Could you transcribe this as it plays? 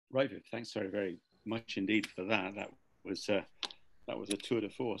Right, Viv, thanks very, very much indeed for that. That was a tour de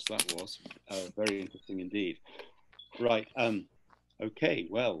force. That was very interesting indeed. Right. Okay.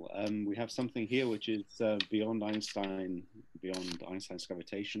 Well, we have something here which is beyond Einstein's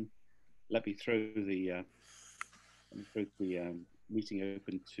gravitation. Let me throw the meeting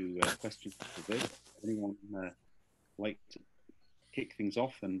open to questions for Viv. Anyone like to kick things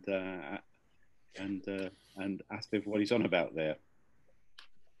off and ask Viv what he's on about there?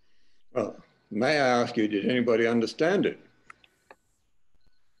 Well, may I ask you, did anybody understand it?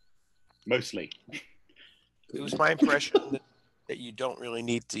 Mostly. It was my impression that you don't really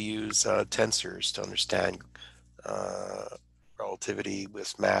need to use tensors to understand relativity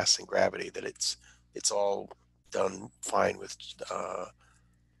with mass and gravity, that it's all done fine with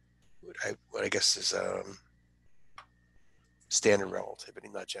what I guess is standard relativity,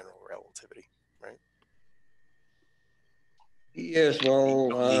 not general relativity, right? Yes,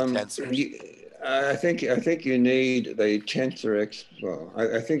 well, I think you need the tensor. Well,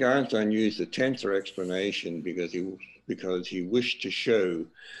 I think Einstein used the tensor explanation because he wished to show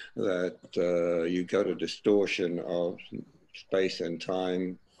that you got a distortion of space and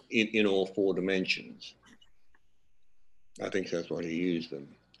time in all four dimensions. I think that's what he used them.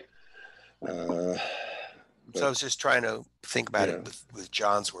 So I was just trying to think about it with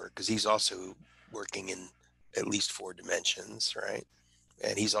John's work, because he's also working in at least four dimensions, right?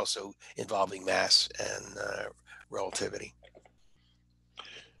 And he's also involving mass and relativity,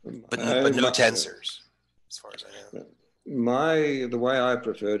 but no tensors, as far as I know. The way I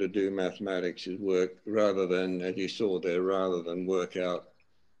prefer to do mathematics is work rather than, as you saw there, rather than work out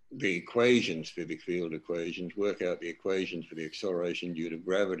the equations for the field equations, work out the equations for the acceleration due to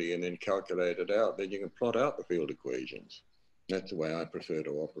gravity, and then calculate it out. Then you can plot out the field equations. That's the way I prefer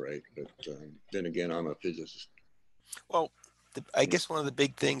to operate. But then again, I'm a physicist. Well, I guess one of the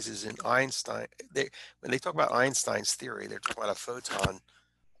big things is in Einstein, when they talk about Einstein's theory, they're talking about a photon,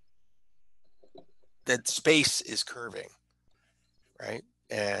 that space is curving, right?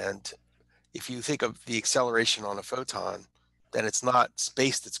 And if you think of the acceleration on a photon, then it's not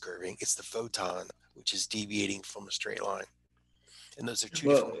space that's curving, it's the photon, which is deviating from a straight line. And those are two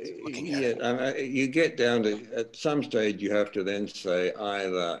different ways of looking at it. You get down to, at some stage, you have to then say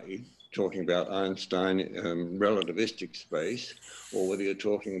either you're talking about Einstein relativistic space, or whether you're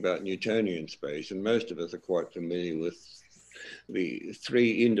talking about Newtonian space. And most of us are quite familiar with the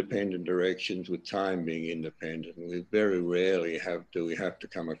three independent directions, with time being independent. And we very rarely have to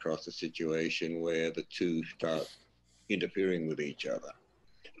come across a situation where the two start interfering with each other.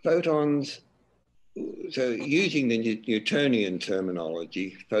 Photons, so using the Newtonian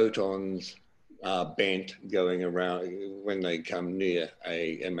terminology, photons are bent going around when they come near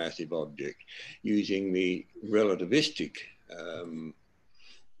a massive object. Using the relativistic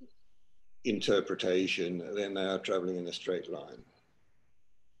interpretation, then they are traveling in a straight line.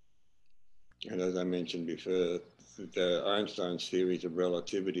 And as I mentioned before, Einstein's theories of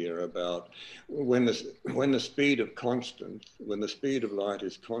relativity are about when the speed of light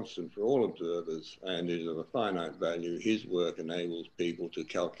is constant for all observers and is of a finite value, his work enables people to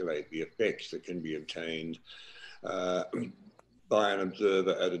calculate the effects that can be obtained by an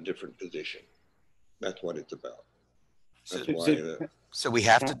observer at a different position. That's what it's about. So we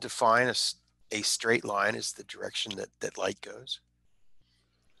have to define a straight line as the direction that light goes?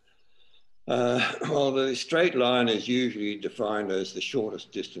 Well, the straight line is usually defined as the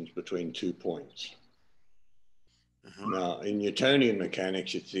shortest distance between 2 points. Mm-hmm. Now, in Newtonian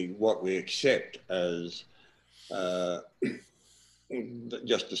mechanics, it's what we accept as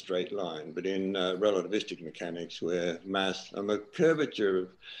just a straight line. But in relativistic mechanics, where mass and the curvature of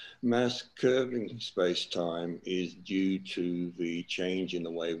mass curving space-time is due to the change in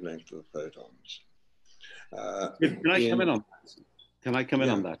the wavelength of the photons. Can I come in on that? Can I come in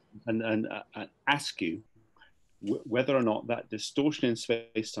on that and ask you whether or not that distortion in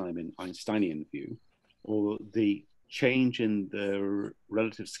space-time in Einsteinian view, or the change in the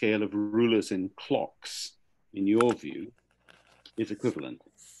relative scale of rulers in clocks, in your view, is equivalent?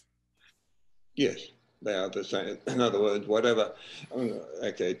 Yes, they are the same. In other words, whatever.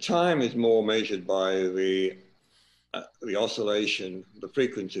 Okay, time is more measured by the oscillation, the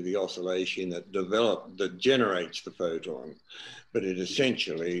frequency of the oscillation that generates the photon, but it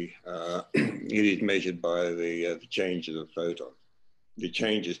essentially it is measured by the changes of the photon, the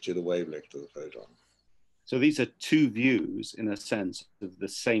changes to the wavelength of the photon. So these are two views, in a sense, of the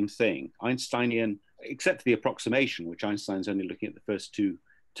same thing. Einsteinian, except for the approximation, which Einstein's only looking at the first two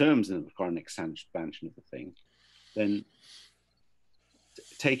terms in the current expansion of the thing, then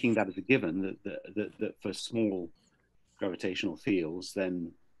taking that as a given, that for small gravitational fields,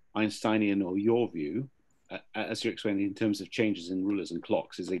 then Einsteinian or your view, as you're explaining in terms of changes in rulers and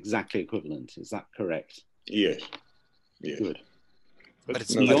clocks, is exactly equivalent. Is that correct? Yes. Yes. Good. But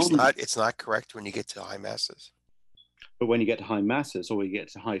it's not correct when you get to high masses. But when you get to high masses or you get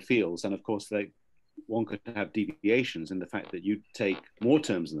to high fields, then of course one could have deviations in the fact that you take more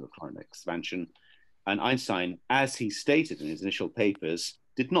terms in the current expansion. And Einstein, as he stated in his initial papers,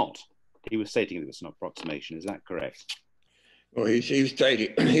 did not. He was stating it was an approximation. Is that correct? Well, he was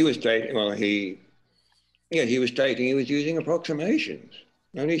stating he was stating he was using approximations,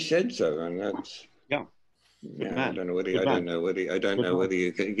 and he said so, and that's I don't know whether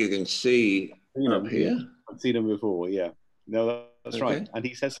you can see up here. I've seen him before. Yeah, no, that's right, and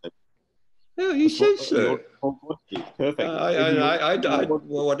he says so. No, he says so. Perfect.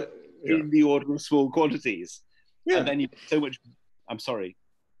 In the order of small quantities. Yeah. And then you so much. I'm sorry,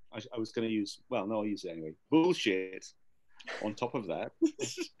 I was going to use. Well, no, I'll use it anyway. Bullshit. On top of that.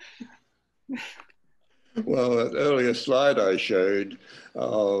 Well, that earlier slide I showed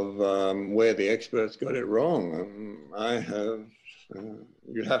of where the experts got it wrong,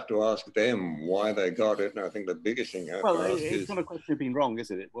 you'd have to ask them why they got it. And I think the biggest thing it's not a question of being wrong,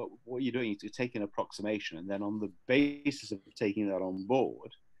 is it? What you're doing is you're taking an approximation, and then on the basis of taking that on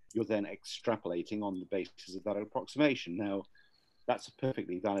board, you're then extrapolating on the basis of that approximation. Now, that's a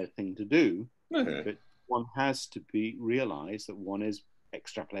perfectly valid thing to do, but one has to realize that one is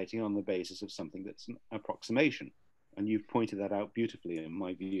extrapolating on the basis of something that's an approximation, and you've pointed that out beautifully in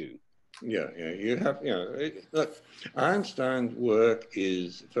my view. Yeah, you have, look, Einstein's work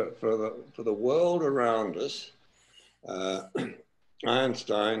is for the world around us.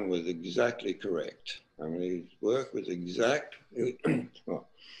 Einstein was exactly correct. I mean, his work was exact. Well,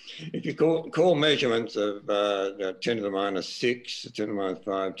 if you call measurements of 10 to the minus 6, 10 to the minus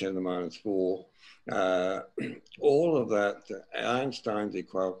 5, 10 to the minus 4, all of that, Einstein's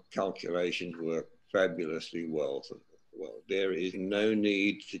calculations work fabulously well. There is no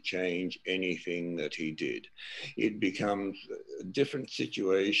need to change anything that he did. It becomes a different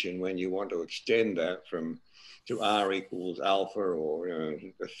situation when you want to extend that to R equals alpha or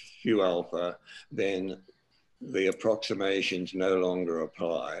a few alpha, then the approximations no longer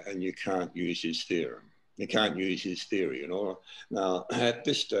apply and you can't use his theorem. You can't use his theory. Now, at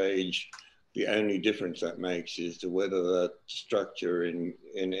this stage, the only difference that makes is to whether that structure in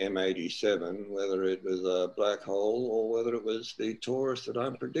M87, whether it was a black hole or whether it was the torus that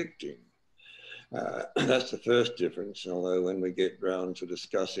I'm predicting. That's the first difference, although when we get round to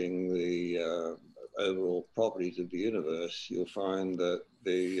discussing the overall properties of the universe, you'll find that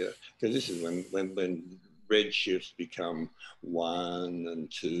because this is when redshifts become 1 and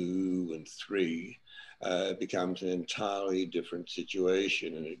 2 and 3, it becomes an entirely different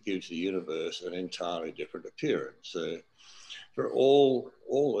situation, and it gives the universe an entirely different appearance. So for all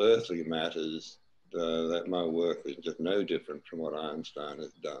earthly matters, that my work is just no different from what Einstein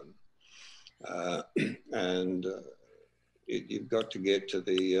has done. You've got to get to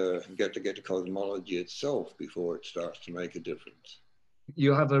the cosmology itself before it starts to make a difference.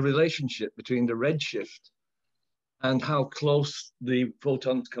 You have a relationship between the redshift and how close the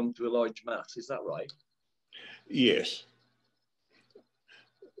photons come to a large mass. Is that right? Yes.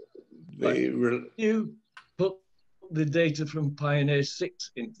 You put the data from Pioneer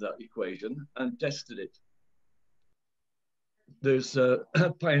 6 into that equation and tested it. There's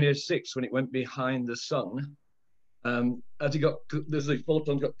Pioneer 6, when it went behind the sun, as the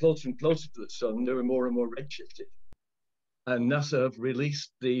photons got closer and closer to the sun, they were more and more redshifted. And NASA have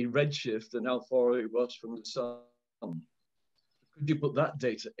released the redshift and how far it was from the sun. Could you put that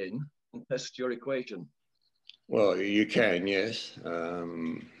data in and test your equation? Well, you can, yes.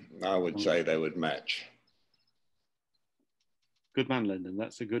 I would say they would match. Good man, Lyndon.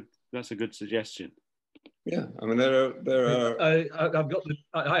 That's a good suggestion. Yeah, I mean there are. I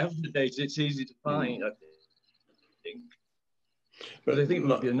have the data. It's easy to find, I think. But I think it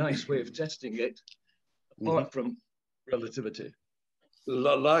would be a nice way of testing it, apart from relativity.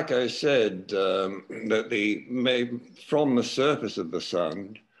 Like I said, from the surface of the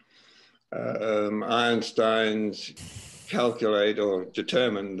sun, Einstein's calculate or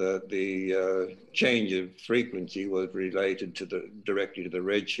determined that the change of frequency was related directly to the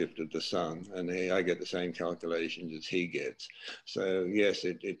redshift of the sun, and I get the same calculations as he gets. So yes,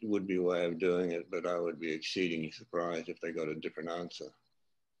 it would be a way of doing it, but I would be exceedingly surprised if they got a different answer.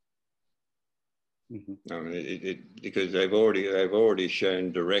 I mean, because they've already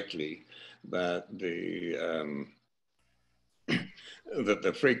shown directly that that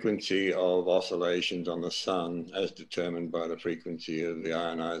the frequency of oscillations on the sun, as determined by the frequency of the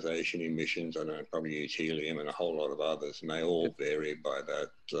ionization emissions, I don't probably use helium and a whole lot of others, and they all vary by that,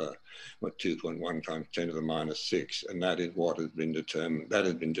 2.1 times 10 to the minus 6, and that is what has been determined. That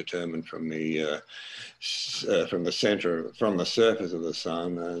has been determined from the center, from the surface of the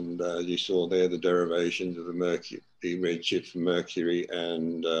sun, and you saw there the derivations of the redshifts of Mercury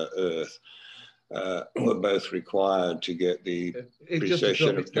and Earth. Were both required to get the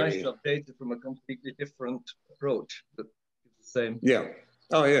precession of nice to have data from a completely different approach, but it's the same. Yeah.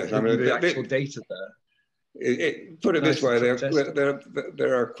 Oh yes. I mean, the actual data there. Put it this way: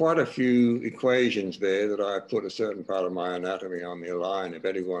 there are quite a few equations there that I put a certain part of my anatomy on the line. If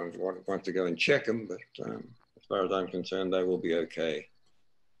anyone wants to go and check them, but as far as I'm concerned, they will be okay.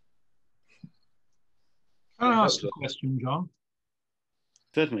 Can I ask a question, John?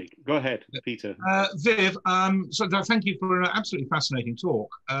 Certainly. Go ahead, Peter. Viv, so thank you for an absolutely fascinating talk.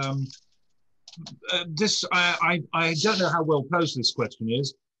 I don't know how well posed this question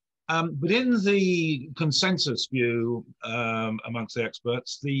is, but in the consensus view amongst the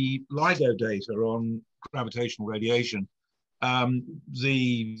experts, the LIGO data on gravitational radiation,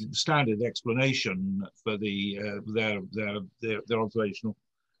 the standard explanation for their observational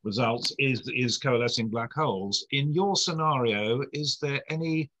results is coalescing black holes. In your scenario, is there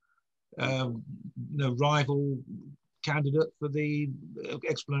any rival candidate for the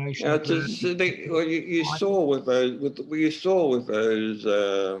explanation? Well, you saw with those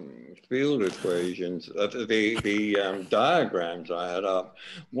field equations, the diagrams I had up.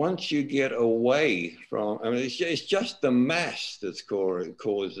 Once you get away from, I mean, it's just the mass that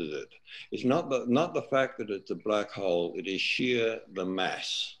causes it. It's not the fact that it's a black hole. It is sheer the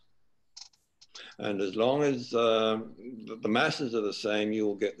mass. And as long as the masses are the same, you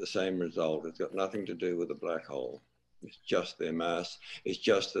will get the same result. It's got nothing to do with the black hole. It's just their mass. It's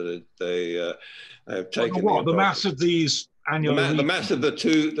just that they have taken the mass of these annual the mass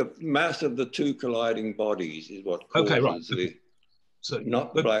of the two colliding bodies is what causes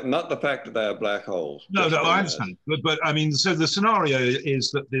not the fact that they are black holes. No, I understand. But I mean, so the scenario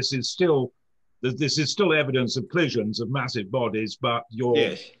is that this is still evidence of collisions of massive bodies, but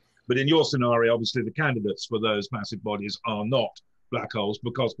But in your scenario, obviously, the candidates for those massive bodies are not black holes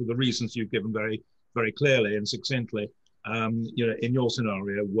because for the reasons you've given very, very clearly and succinctly, in your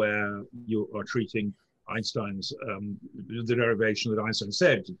scenario where you are treating Einstein's, the derivation that Einstein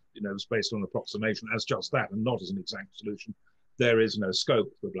said, was based on approximation as just that and not as an exact solution, there is no scope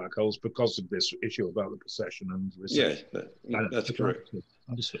for black holes because of this issue about the precession and recession. Yes, that's correct.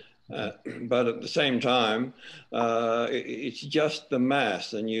 Understood. But at the same time, it's just the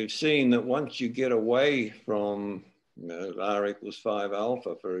mass. And you've seen that once you get away from R equals 5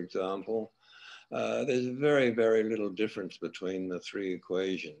 alpha, for example, there's very, very little difference between the three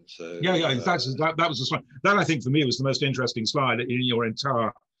equations. So, that was the slide. That, I think, for me, was the most interesting slide in your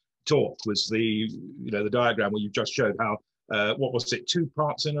entire talk, was the diagram where you just showed how what was it, 2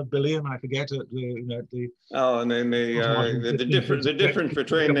 parts in a billion? I forget it. And then the difference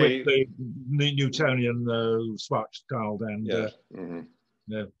between the Newtonian Schwarzschild and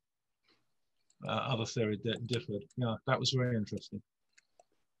other theory that differed. Yeah, that was very interesting.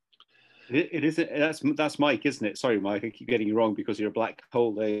 It is. That's Mike, isn't it? Sorry, Mike. I keep getting you wrong because you're a black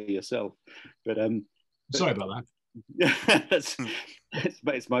hole there yourself. But sorry about that.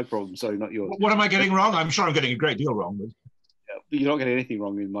 It's my problem. Sorry, not yours. What am I getting wrong? I'm sure I'm getting a great deal wrong. But you're not getting anything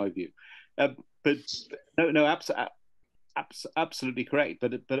wrong in my view. But no, absolutely correct.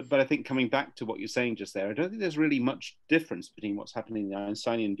 But I think coming back to what you're saying just there, I don't think there's really much difference between what's happening in the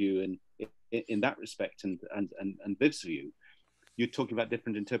Einsteinian view and in that respect and Viv's view. You're talking about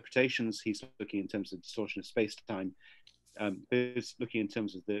different interpretations. He's looking in terms of distortion of space-time. Viv's looking in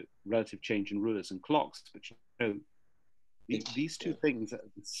terms of the relative change in rulers and clocks. But these two things are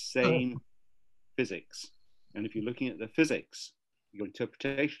the same physics. And if you're looking at the physics, your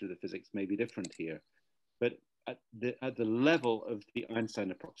interpretation of the physics may be different here. But at the level of the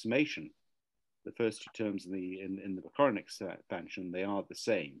Einstein approximation, the first two terms in the Maclaurin expansion, they are the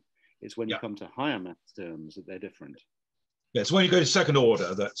same. It's when you come to higher math terms that they're different. Yes, when you go to second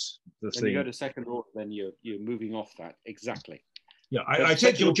order, that's the thing. When you go to second order, then you're moving off that. Exactly. Yeah, I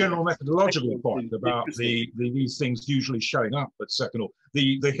take your general methodological point about these things usually showing up at second order.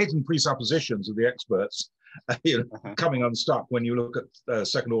 The hidden presuppositions of the experts coming unstuck when you look at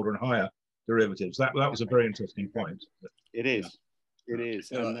second order and higher derivatives. That was a very interesting point. It is. It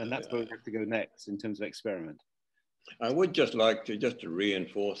is. And that's where we have to go next in terms of experiment. I would just like to, just to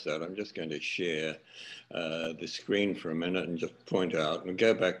reinforce that, I'm just going to share the screen for a minute and just point out, and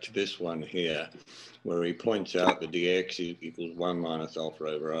go back to this one here, where he points out that dx equals 1 minus alpha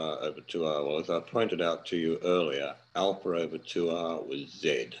over r over 2r. Well, as I pointed out to you earlier, alpha over 2r was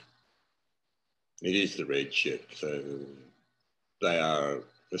z. It is the redshift, so they are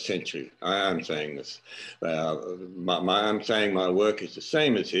essentially, I am saying this, they are, I'm saying my work is the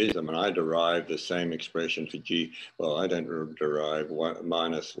same as his. I mean, I derive the same expression for G. Well, I don't derive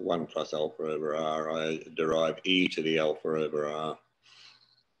minus 1 plus alpha over R. I derive e to the alpha over R,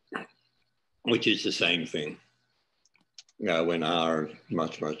 which is the same thing. When R is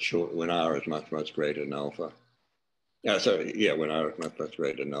much short, when R is much greater than alpha. Sorry, yeah, when R is much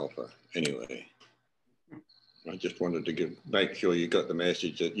greater than alpha. Anyway. I just wanted to make sure you got the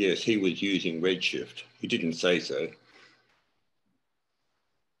message that, yes, he was using redshift. He didn't say so.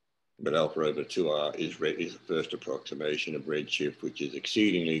 But alpha over 2r is the first approximation of redshift, which is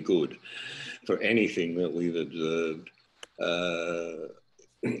exceedingly good for anything that we've observed.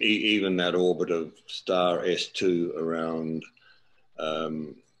 Even that orbit of star S2 around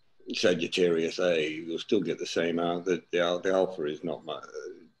Sagittarius A, you'll still get the same answer. The alpha is not much.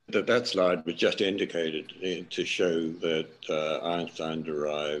 That slide was just indicated to show that Einstein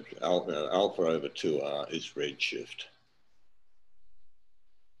derived alpha over 2r is redshift.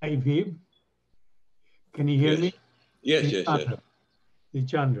 Hi, Viv. Can you hear me? Yes, yes.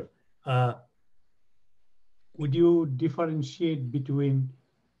 Chandra, would you differentiate between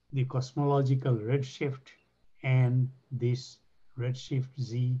the cosmological redshift and this redshift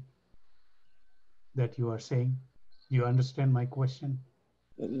Z that you are saying? Do you understand my question?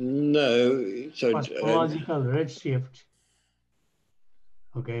 No. So cosmological redshift,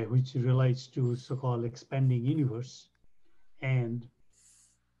 okay, which relates to so-called expanding universe, and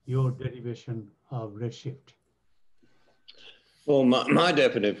your derivation of redshift. Well, my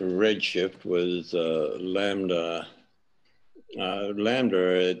definition of redshift was lambda r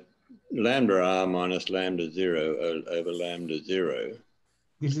minus lambda 0 over lambda 0.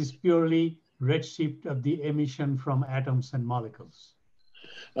 This is purely redshift of the emission from atoms and molecules.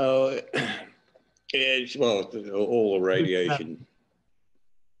 Oh, it's, well, all the radiation.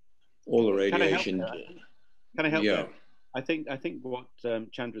 All the radiation. Can I help yeah. there? I think what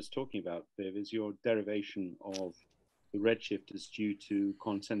Chandra's talking about, Viv, is your derivation of the redshift is due to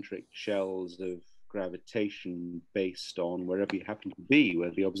concentric shells of gravitation based on wherever you happen to be,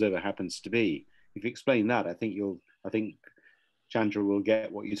 where the observer happens to be. If you explain that, I think Chandra will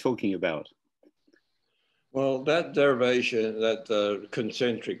get what you're talking about. Well, that derivation, that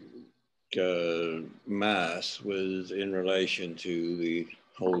concentric mass was in relation to the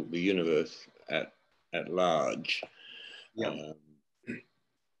universe at large. Yeah.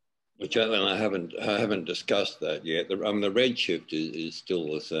 Which I haven't discussed that yet. The redshift is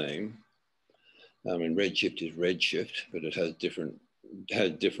still the same. I mean, redshift is redshift, but it has different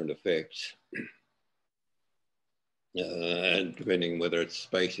effects, and depending whether it's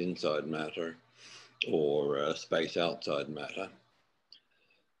space inside matter or space outside matter.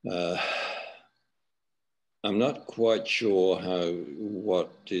 I'm not quite sure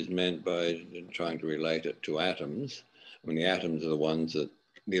what is meant by trying to relate it to atoms. I mean, the atoms are the ones that,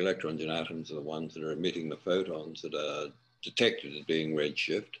 the electrons in atoms are the ones that are emitting the photons that are detected as being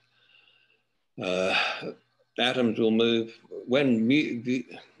redshift. Atoms will move when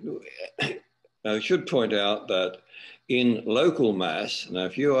I should point out that in local mass, now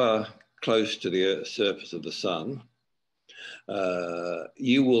if you are close to the surface of the sun,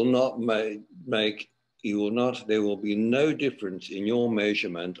 you will not there will be no difference in your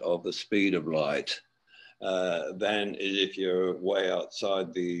measurement of the speed of light than if you're way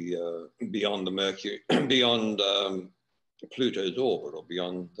outside the, beyond the Mercury, beyond Pluto's orbit or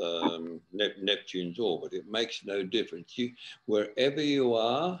beyond Neptune's orbit. It makes no difference. Wherever you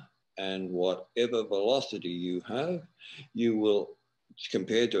are and whatever velocity you have, you will,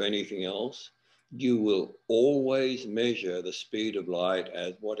 compared to anything else, you will always measure the speed of light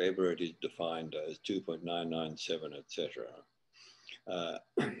as whatever it is defined as, 2.997, etc.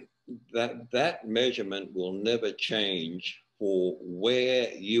 That measurement will never change for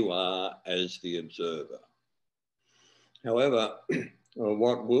where you are as the observer. However,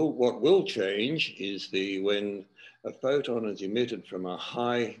 what will change is when a photon is emitted from a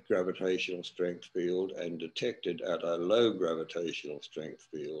high gravitational strength field and detected at a low gravitational strength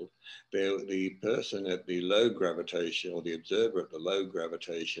field, the person at the low gravitational, or the observer at the low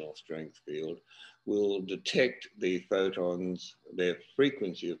gravitational strength field, will detect the photons, their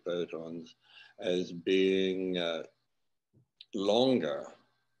frequency of photons, as being longer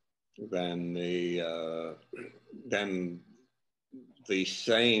than the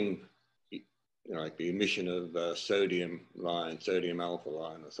same, like the emission of sodium alpha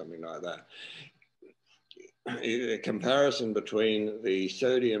line or something like that. A comparison between the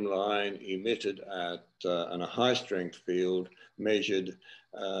sodium line emitted at on a high strength field measured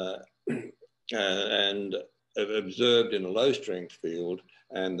and observed in a low strength field,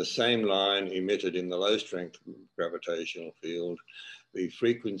 and the same line emitted in the low strength gravitational field, the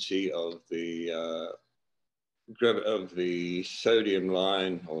frequency of the sodium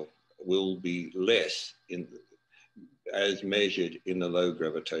line will be less as measured in the low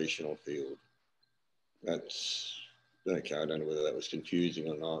gravitational field. That's okay. I don't know whether that was confusing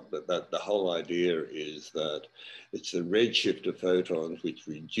or not, but the whole idea is that it's the redshift of photons which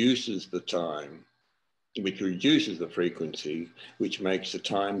reduces the time, which reduces the frequency, which makes the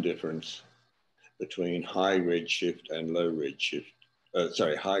time difference between high redshift and low redshift.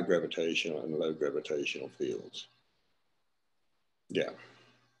 High gravitational and low gravitational fields. Yeah.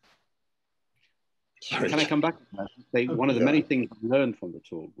 Sorry. Can I come back to that? One of the many things I learned from the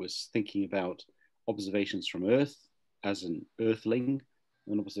talk was thinking about observations from Earth as an Earthling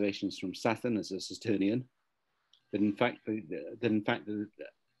and observations from Saturn as a Saturnian. That in fact,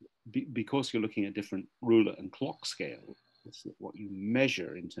 because you're looking at different ruler and clock scales, what you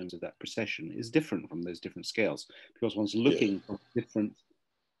measure in terms of that precession is different from those different scales, because one's looking for a different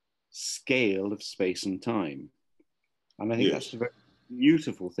scale of space and time. And I think that's a very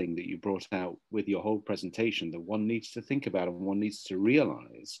beautiful thing that you brought out with your whole presentation, that one needs to think about and one needs to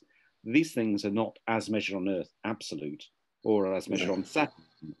realize these things are not as measured on Earth absolute, or as measured on Saturn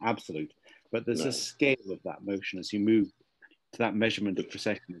absolute, but there's a scale of that motion as you move to that measurement of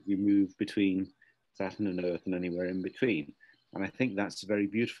precession, as you move between Saturn and Earth and anywhere in between. And I think that's very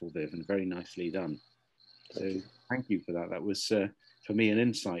beautiful, Viv, and very nicely done. So thank you for that. That was, for me, an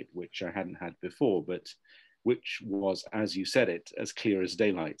insight which I hadn't had before, but which was, as you said it, as clear as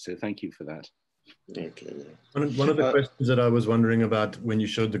daylight. So thank you for that. Okay. One of the questions that I was wondering about when you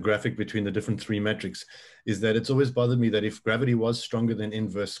showed the graphic between the different three metrics is that it's always bothered me that if gravity was stronger than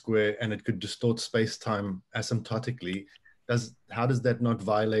inverse square and it could distort space-time asymptotically, how does that not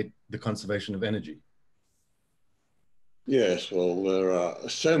violate the conservation of energy? Yes, well, there are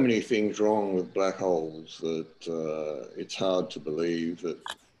so many things wrong with black holes that it's hard to believe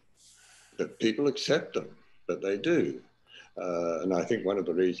that people accept them, but they do. And I think one of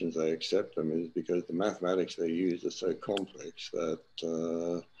the reasons they accept them is because the mathematics they use are so complex that,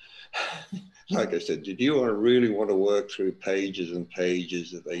 like I said, did you really want to work through pages and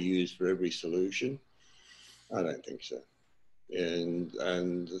pages that they use for every solution? I don't think so.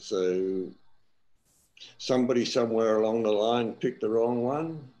 And so somebody somewhere along the line picked the wrong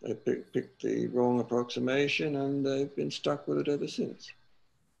one, they picked the wrong approximation, and they've been stuck with it ever since.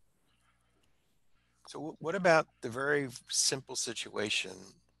 So what about the very simple situation,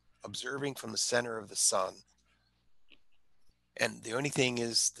 observing from the center of the sun? And the only thing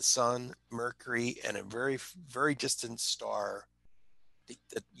is the sun, Mercury, and a very, very distant star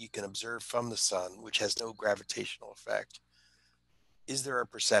that you can observe from the sun, which has no gravitational effect. Is there a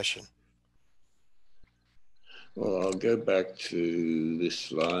precession? Well, I'll go back to this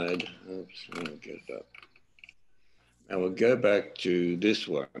slide. Oops, let me get it up. And we'll go back to this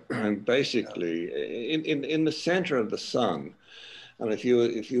one. And basically, in the center of the sun, and if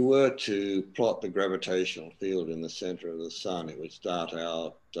you were to plot the gravitational field in the center of the sun, it would start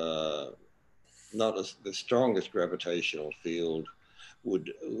out not as the strongest gravitational field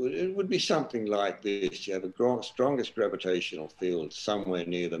it would be something like this. You have a strongest gravitational field somewhere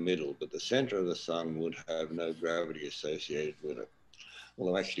near the middle, but the center of the sun would have no gravity associated with it.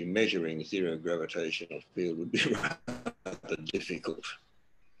 Although actually measuring zero gravitational field would be rather difficult.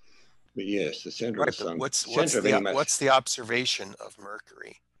 But yes, the center of the sun. What's the observation of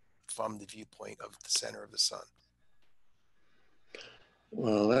Mercury from the viewpoint of the center of the sun?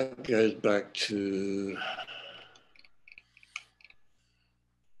 Well, that goes back to...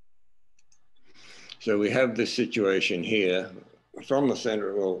 So we have this situation here. From the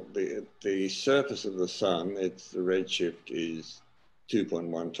center, well, the surface of the sun, the redshift is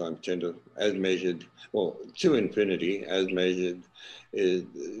 2.1 times 10 to, as measured, well, to infinity, as measured, is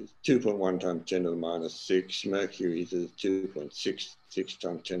 2.1 times 10 to the minus 6. Mercury's is 2.66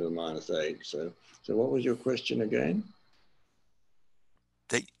 times 10 to the minus 8. So what was your question again?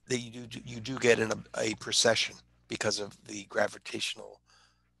 That you do get a precession because of the gravitational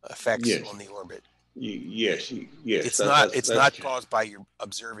effects on the orbit. Yes. It's not caused by your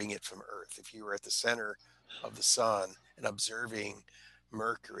observing it from Earth. If you were at the center of the sun and observing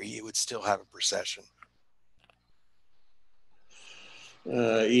Mercury, it would still have a precession.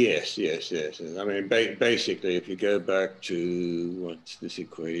 Yes. I mean, basically, if you go back to, what's this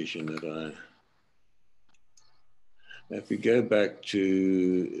equation that if you go back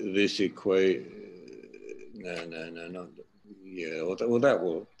to this equation, no, yeah, well,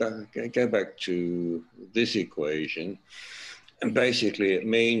 go back to this equation, and basically it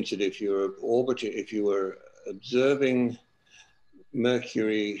means that if you were observing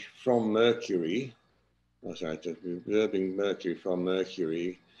Mercury from Mercury, observing Mercury from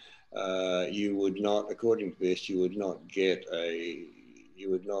Mercury, you would not, according to this, you would not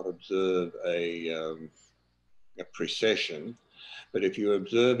observe a precession, but if you're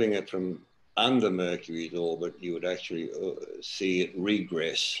observing it from under Mercury's orbit, you would actually see it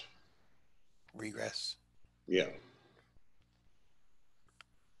regress. Regress? Yeah.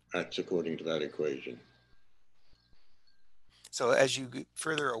 That's according to that equation. So as you get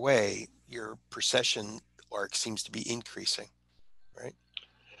further away, your precession arc seems to be increasing, right?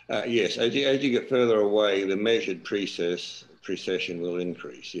 Yes, as you get further away, the measured precession will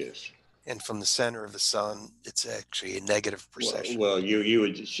increase, yes. And from the center of the sun, it's actually a negative precession. Well, you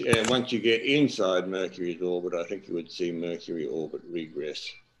would, once you get inside Mercury's orbit, I think you would see Mercury orbit regress,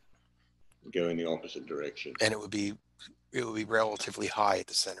 go in the opposite direction. And it would be relatively high at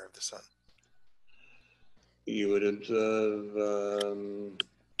the center of the sun. You would observe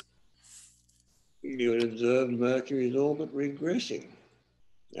Mercury's orbit regressing.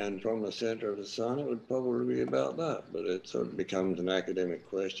 And from the center of the sun, it would probably be about that. But it sort of becomes an academic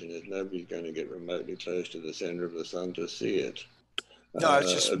question, as nobody's going to get remotely close to the center of the sun to see it. No, I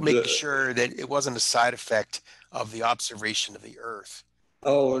was just making sure that it wasn't a side effect of the observation of the Earth.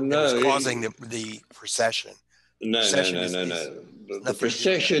 Oh, no. It was causing the precession. No. The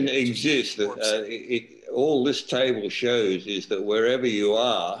precession exists. All this table shows is that wherever you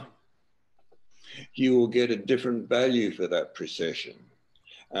are, you will get a different value for that precession.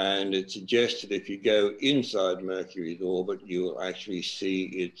 And it suggests that if you go inside Mercury's orbit, you will actually see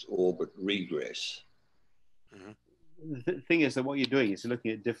its orbit regress. Mm-hmm. The thing is that what you're doing is you're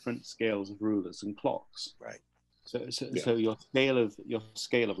looking at different scales of rulers and clocks. Right. So your scale of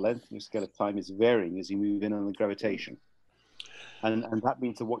length, your scale of time is varying as you move in on the gravitation. And that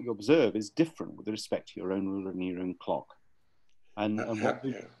means that what you observe is different with respect to your own ruler and your own clock.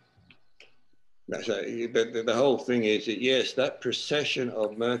 So the whole thing is that, yes, that precession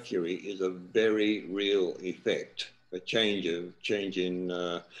of Mercury is a very real effect. A change in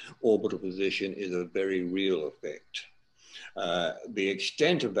orbital position is a very real effect. The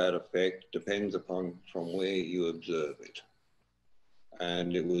extent of that effect depends upon from where you observe it.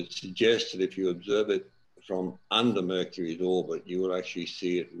 And it would suggest that if you observe it from under Mercury's orbit, you will actually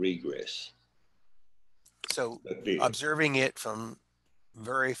see it regress. So observing it from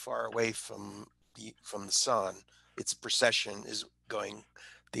very far away from the sun, its precession is going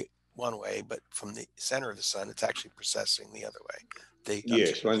the one way, but from the center of the sun, it's actually precessing the other way.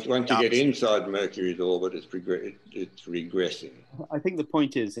 Yes, once you get inside Mercury's orbit, it's regressing. I think the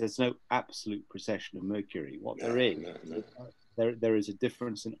point is there's no absolute precession of Mercury. What there is, there is a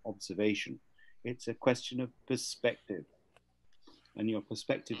difference in observation. It's a question of perspective. And your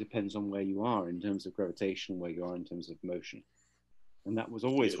perspective depends on where you are in terms of gravitation, where you are in terms of motion. And that was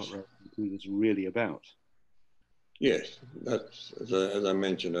always what relativity was really about. Yes, that's, as I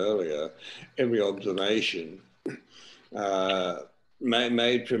mentioned earlier, every observation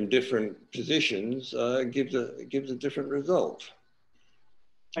made from different positions gives a different result.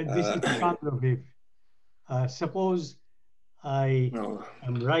 And this is Chandra Viv. Suppose I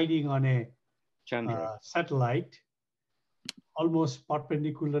am riding on a satellite almost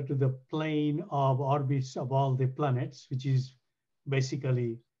perpendicular to the plane of orbits of all the planets, which is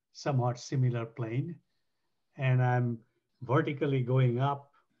basically somewhat similar plane. And I'm vertically going up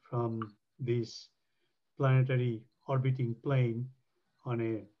from this planetary orbiting plane on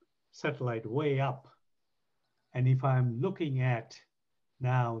a satellite way up. And if I'm looking at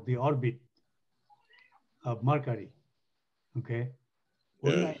now the orbit of Mercury, okay,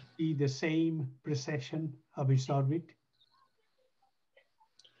 wouldn't I see the same precession of its orbit?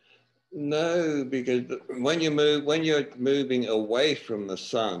 No, because when you're moving away from the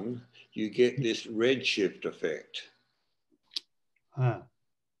sun, you get this redshift effect.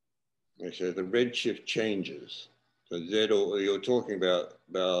 So the redshift changes. So you're talking about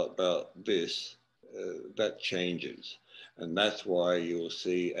this, that changes, and that's why you'll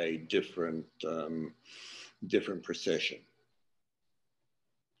see a different precession.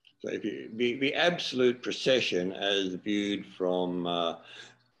 So if the absolute precession, as viewed from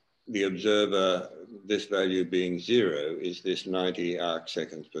the observer, this value being 0, is this 90 arc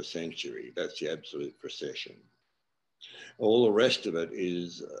seconds per century. That's the absolute precession. All the rest of it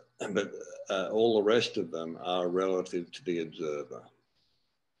is, all the rest of them are relative to the observer.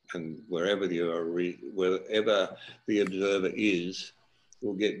 And wherever wherever the observer is,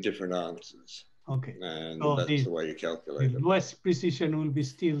 we'll get different answers. Okay. And so that's the way you calculate the it. lowest precision will be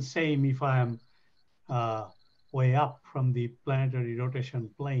still same if I am way up from the planetary rotation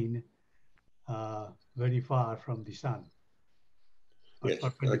plane, very far from the sun.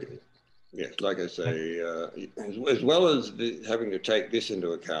 Yes, like I say, as well as having to take this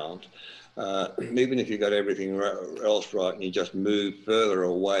into account, even if you got everything else right and you just move further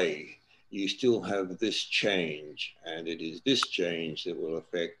away, you still have this change, and it is this change that will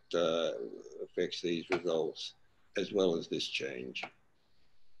affects these results, as well as this change.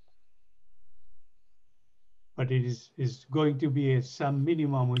 But it is going to be some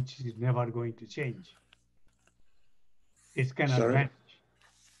minimum which is never going to change. It cannot vanish.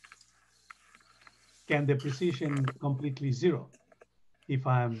 Can the precision completely zero if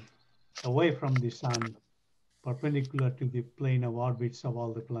I'm away from the sun, perpendicular to the plane of orbits of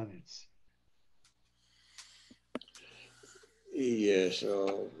all the planets? Yes.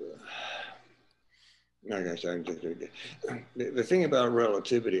 The thing about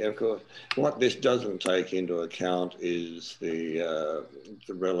relativity, of course, what this doesn't take into account is the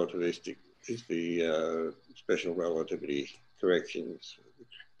relativistic, special relativity corrections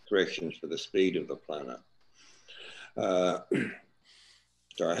for the speed of the planet.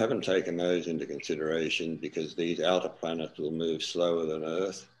 So I haven't taken those into consideration because these outer planets will move slower than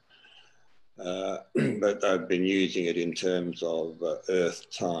Earth. But I've been using it in terms of Earth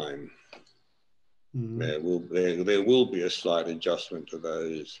time. Mm-hmm. There will be a slight adjustment to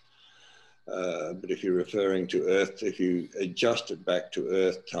those. But if you're referring to Earth, if you adjust it back to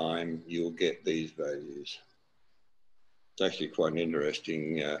Earth time, you'll get these values. It's actually quite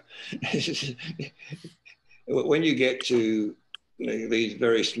interesting. When you get to these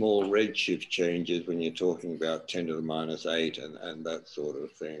very small redshift changes, when you're talking about 10 to the minus 8 and that sort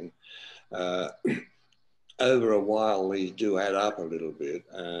of thing, over a while, these do add up a little bit.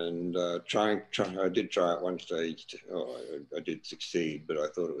 And I did try at one stage, I did succeed, but I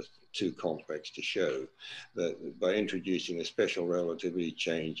thought it was too complex to show that by introducing the special relativity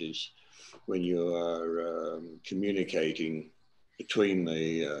changes when you are communicating between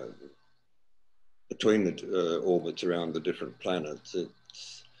the orbits around the different planets,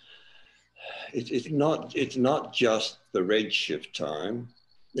 it's not just the redshift time.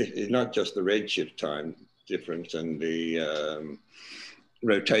 It's not just the redshift time difference and the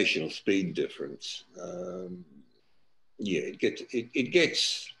rotational speed difference. Yeah,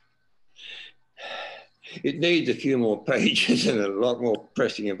 it needs a few more pages and a lot more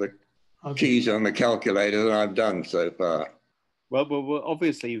pressing of the keys on the calculator than I've done so far. Well,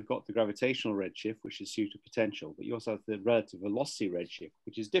 obviously you've got the gravitational redshift, which is due to potential, but you also have the relative velocity redshift,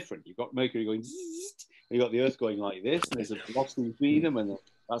 which is different. You've got Mercury going zzz, and you've got the Earth going like this, and there's a velocity between them, and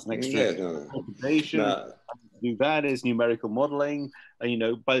that's an extra computation. Do that is numerical modeling,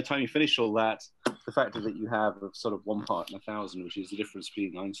 and by the time you finish all that, the factor that you have of sort of 1 part in 1,000, which is the difference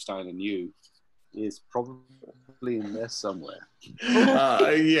between Einstein and you, is probably in there somewhere.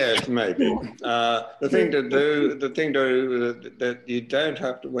 Yes, maybe. The thing to do that you don't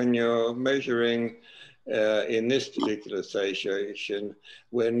have to, when you're measuring in this particular situation,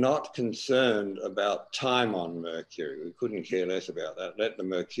 we're not concerned about time on Mercury. We couldn't care less about that. Let the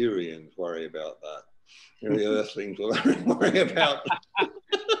Mercurians worry about that. The Earthlings will worry about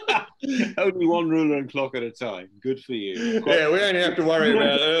Only one ruler and clock at a time. Good for you. Yeah, we only have to worry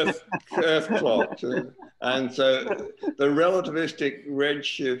about Earth clocks. And so the relativistic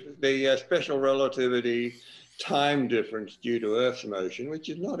redshift, the special relativity time difference due to Earth's motion, which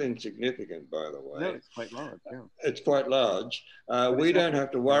is not insignificant, by the way. No, it's quite large. Yeah. It's quite large. We don't have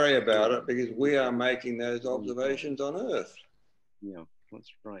to worry about it because we are making those observations on Earth. Yeah,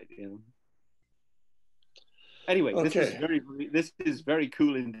 that's right. Yeah. Anyway, this is very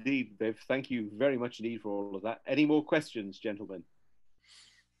cool indeed, Viv. Thank you very much indeed for all of that. Any more questions, gentlemen?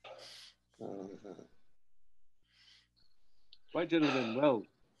 Right, gentlemen. Well,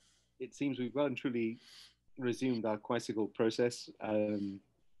 it seems we've well and truly resumed our Quicycle process.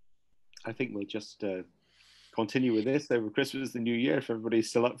 I think we'll just continue with this over Christmas and New Year if everybody's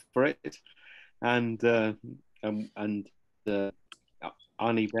still up for it. And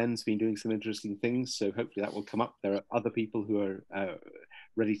Arnie Ben's been doing some interesting things, so hopefully that will come up. There are other people who are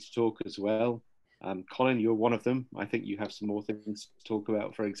ready to talk as well. Colin, you're one of them. I think you have some more things to talk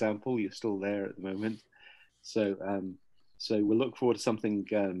about, for example. You're still there at the moment. So we'll look forward to something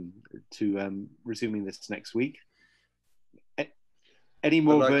to resuming this next week. Any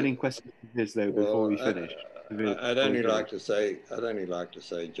more burning questions, though, before we finish? I'd only like to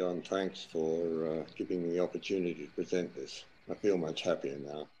say, John, thanks for giving me the opportunity to present this. I feel much happier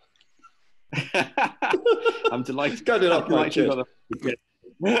now. I'm delighted. Got it off my chest.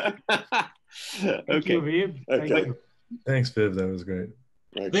 Thank you, Viv. Okay. Thank you. Thanks, Viv. That was great.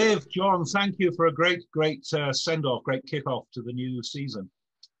 Okay. Viv, John, thank you for a great send-off, great kick-off to the new season.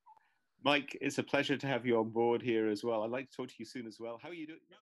 Mike, it's a pleasure to have you on board here as well. I'd like to talk to you soon as well. How are you doing?